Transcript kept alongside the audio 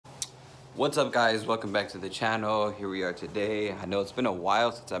What's up guys, welcome back to the channel. Here we are today. I know it's been a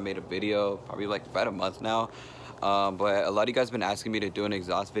while since I made a video, probably like about a month now, but a lot of you guys have been asking me to do an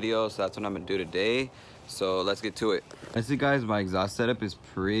exhaust video, so that's what I'm gonna do today. So let's get to it. Honestly guys, my exhaust setup is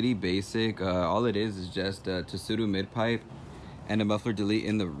pretty basic. All it is just a Tsurudu mid pipe and a muffler delete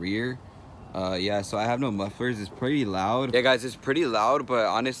in the rear. Yeah, so I have no mufflers. It's pretty loud. Yeah guys, it's pretty loud, but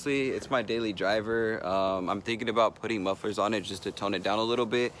honestly it's my daily driver. I'm thinking about putting mufflers on it just to tone it down a little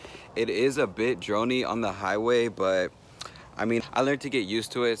bit. It is a bit drony on the highway, but I mean, I learned to get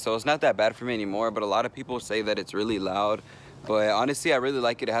used to it, so it's not that bad for me anymore. But a lot of people say that it's really loud, but honestly I really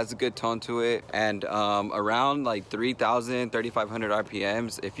like it. It has a good tone to it, and around like 3,500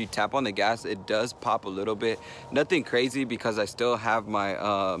 RPMs, if you tap on the gas, it does pop a little bit. Nothing crazy, because I still have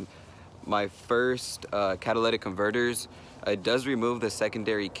my my first catalytic converters. It does remove the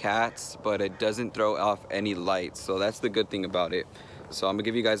secondary cats, but it doesn't throw off any lights, so that's the good thing about it. So I'm gonna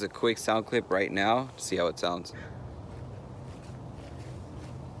give you guys a quick sound clip right now to see how it sounds.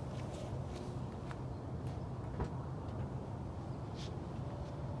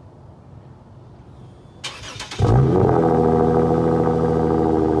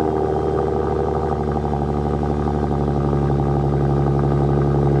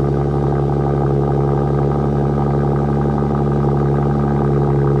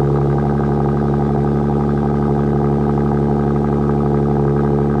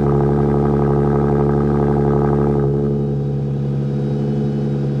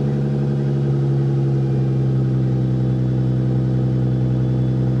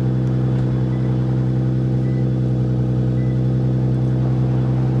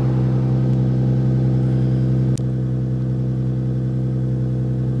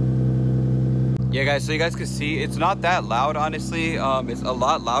 Yeah guys, so you guys can see it's not that loud, honestly. It's a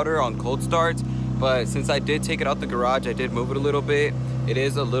lot louder on cold starts, but since I did take it out the garage, I did move it a little bit. It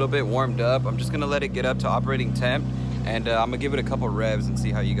is a little bit warmed up. I'm just gonna let it get up to operating temp, and I'm gonna give it a couple revs and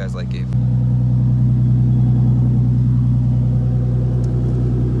see how you guys like it.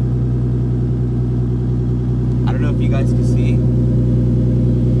 I don't know if you guys can see.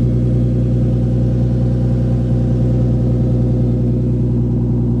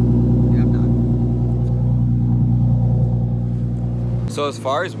 So as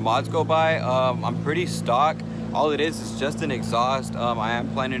far as mods go by, I'm pretty stock. All it is just an exhaust. I am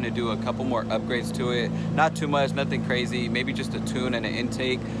planning to do a couple more upgrades to it. Not too much, nothing crazy, maybe just a tune and an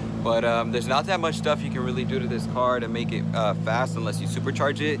intake. But there's not that much stuff you can really do to this car to make it fast unless you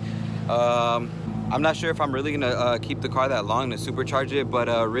supercharge it. I'm not sure if I'm really gonna keep the car that long to supercharge it, but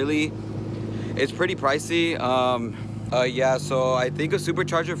really, it's pretty pricey. Yeah, so I think a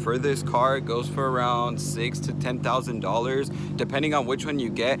supercharger for this car goes for around $6,000 to $10,000, depending on which one you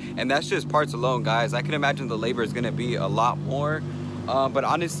get, and that's just parts alone, guys. I can imagine the labor is gonna be a lot more, but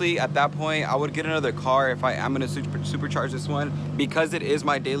honestly, at that point, I would get another car if I am gonna supercharge this one, because it is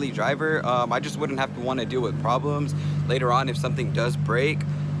my daily driver. I just wouldn't have to want to deal with problems later on if something does break.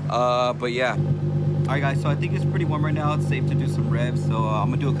 But yeah. All right, guys. So I think it's pretty warm right now. It's safe to do some revs, so I'm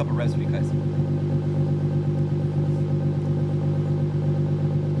gonna do a couple revs for you guys.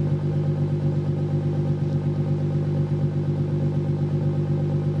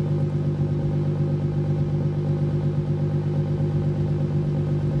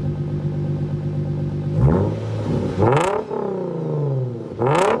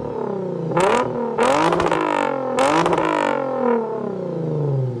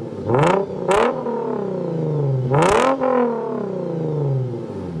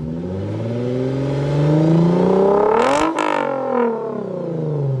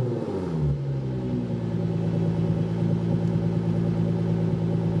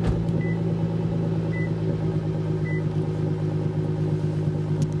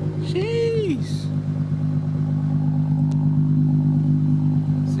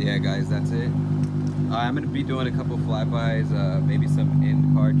 Guys, that's it. I'm gonna be doing a couple flybys, maybe some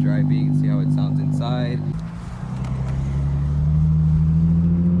in-car driving, see how it sounds inside.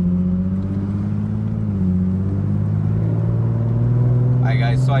 Alright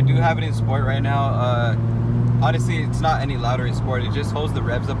guys, so I do have it in sport right now. Honestly, it's not any louder in sport. It just holds the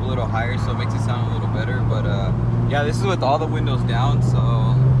revs up a little higher, so it makes it sound a little better. But yeah, this is with all the windows down,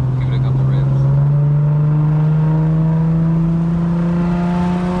 so give it a couple revs.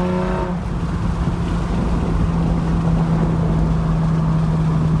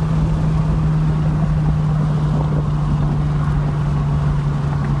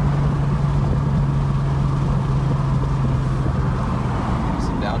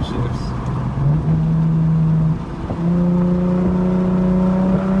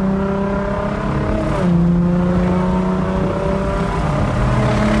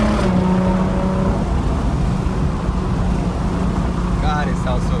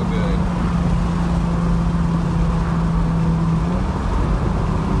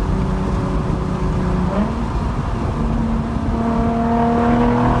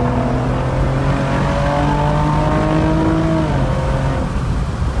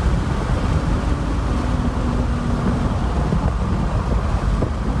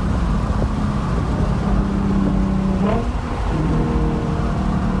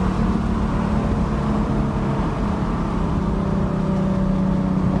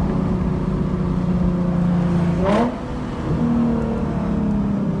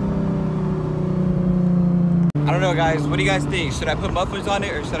 what do you guys think? Should I put mufflers on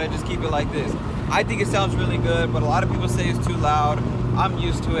it or should I just keep it like this? I think it sounds really good, but a lot of people say it's too loud. I'm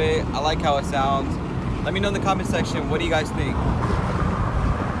used to it. I like how it sounds. Let me know in the comment section, what do you guys think?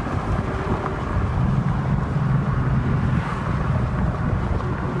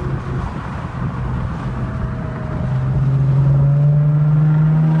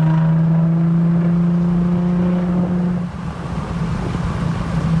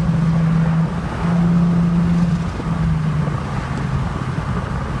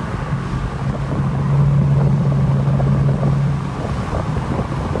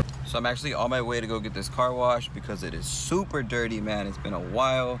 So I'm actually on my way to go get this car washed because it is super dirty, man. It's been a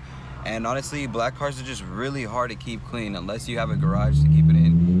while. And honestly, black cars are just really hard to keep clean unless you have a garage to keep it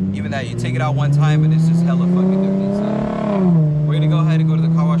in. Even that, you take it out one time and it's just hella fucking dirty. So we're gonna go ahead and go to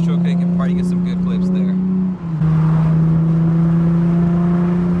the car wash real quick and probably get some good clips there.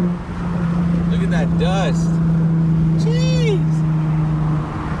 Look at that dust. Jeez.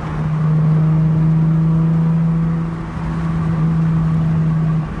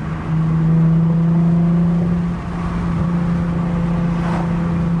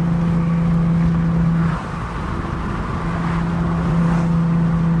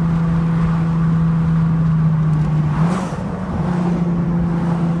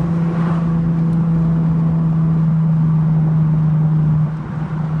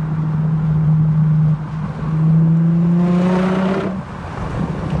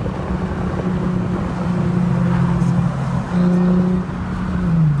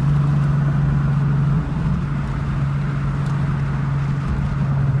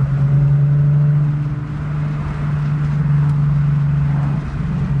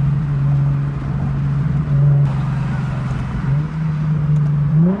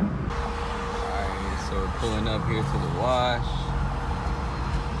 Pulling up here to the wash.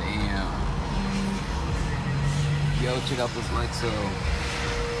 Damn. Yo, check out this Lexus.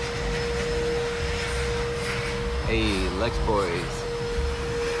 Hey, Lex boys.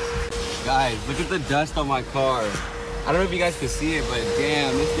 Guys, look at the dust on my car. I don't know if you guys can see it, but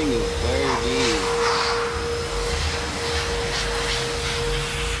damn, this thing is dirty.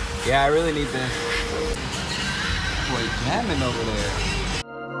 Yeah, I really need this. Boy, jamming over there.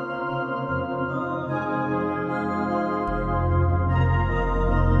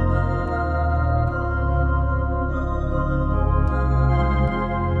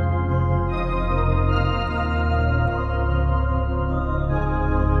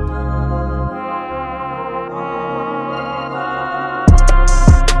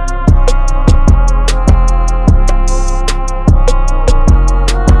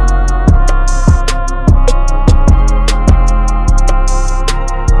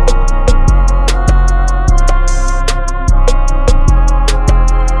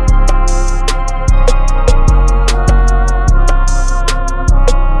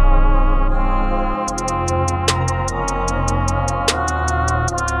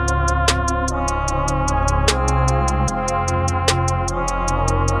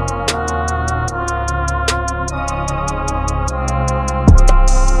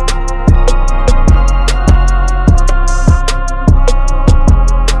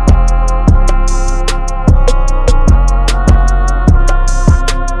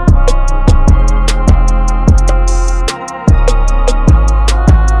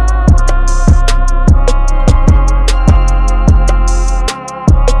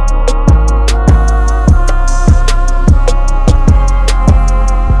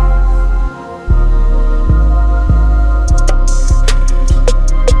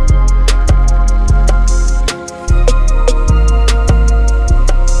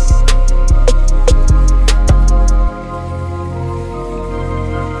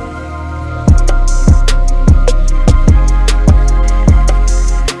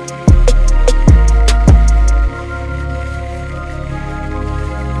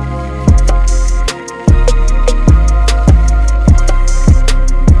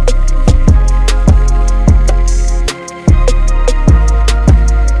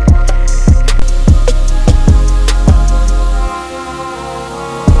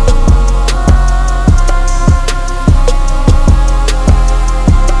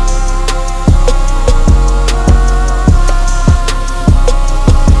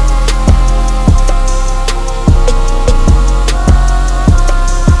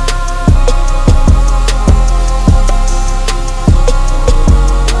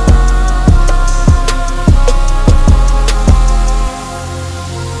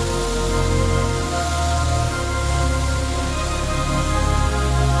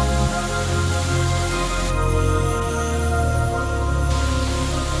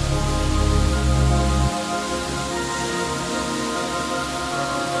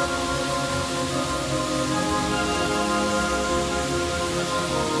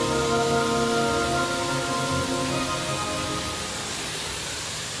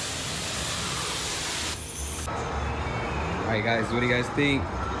 right, guys, what do you guys think?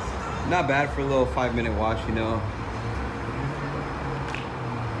 Not bad for a little 5-minute wash, you know.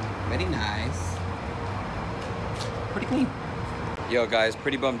 Very nice. Pretty clean. Yo guys,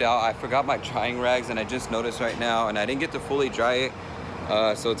 pretty bummed out. I forgot my drying rags and I just noticed right now, and I didn't get to fully dry it.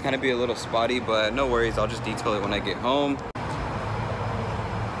 So it's gonna be a little spotty, but no worries, I'll just detail it when I get home.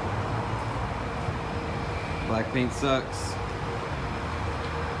 Black paint sucks,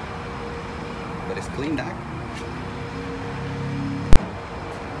 but it's clean, doc.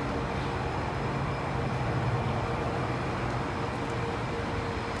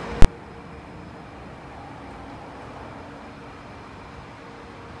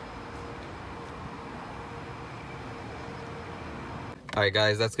 Alright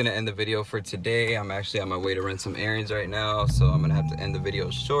guys, that's gonna end the video for today. I'm actually on my way to run some errands right now, so I'm gonna have to end the video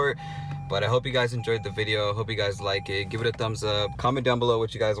short. But I hope you guys enjoyed the video. Hope you guys like it. Give it a thumbs up. Comment down below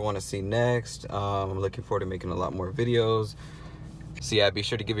what you guys want to see next. I'm looking forward to making a lot more videos. So yeah, be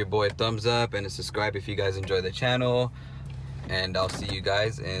sure to give your boy a thumbs up and subscribe if you guys enjoy the channel. And I'll see you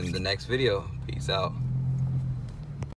guys in the next video. Peace out.